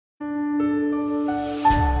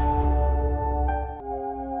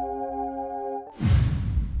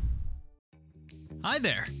Hi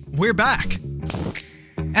there, we're back!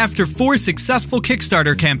 After 4 successful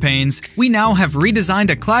Kickstarter campaigns, we now have redesigned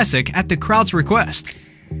a classic at the crowd's request.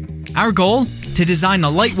 Our goal? To design a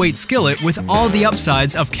lightweight skillet with all the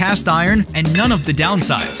upsides of cast iron and none of the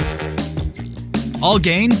downsides. All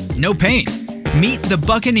gain, no pain. Meet the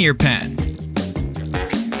Buccaneer pan.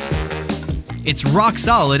 It's rock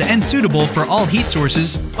solid and suitable for all heat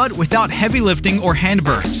sources, but without heavy lifting or hand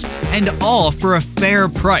burns, and all for a fair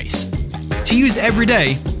price. To use every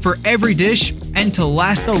day, for every dish, and to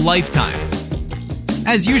last a lifetime.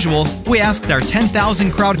 As usual, we asked our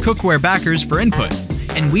 10,000 crowd cookware backers for input,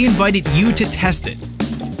 and we invited you to test it.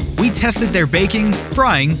 We tested their baking,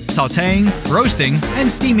 frying, sauteing, roasting,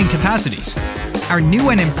 and steaming capacities. Our new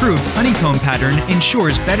and improved honeycomb pattern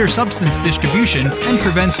ensures better substance distribution and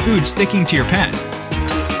prevents food sticking to your pan.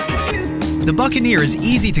 The Buccaneer is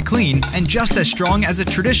easy to clean and just as strong as a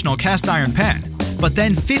traditional cast iron pan, but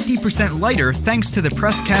then 50% lighter thanks to the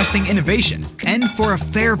pressed casting innovation, and for a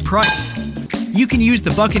fair price. You can use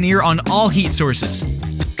the Buccaneer on all heat sources.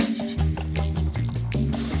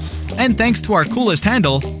 And thanks to our coolest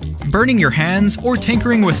handle, burning your hands or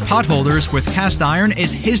tinkering with potholders with cast iron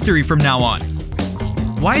is history from now on.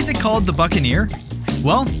 Why is it called the Buccaneer?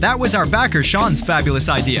 Well, that was our backer Sean's fabulous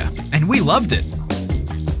idea, and we loved it.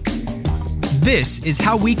 This is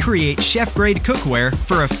how we create chef-grade cookware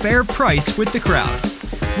for a fair price with the crowd.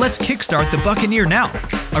 Let's kickstart the Buccaneer now,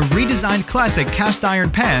 a redesigned classic cast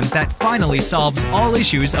iron pan that finally solves all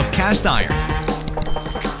issues of cast iron.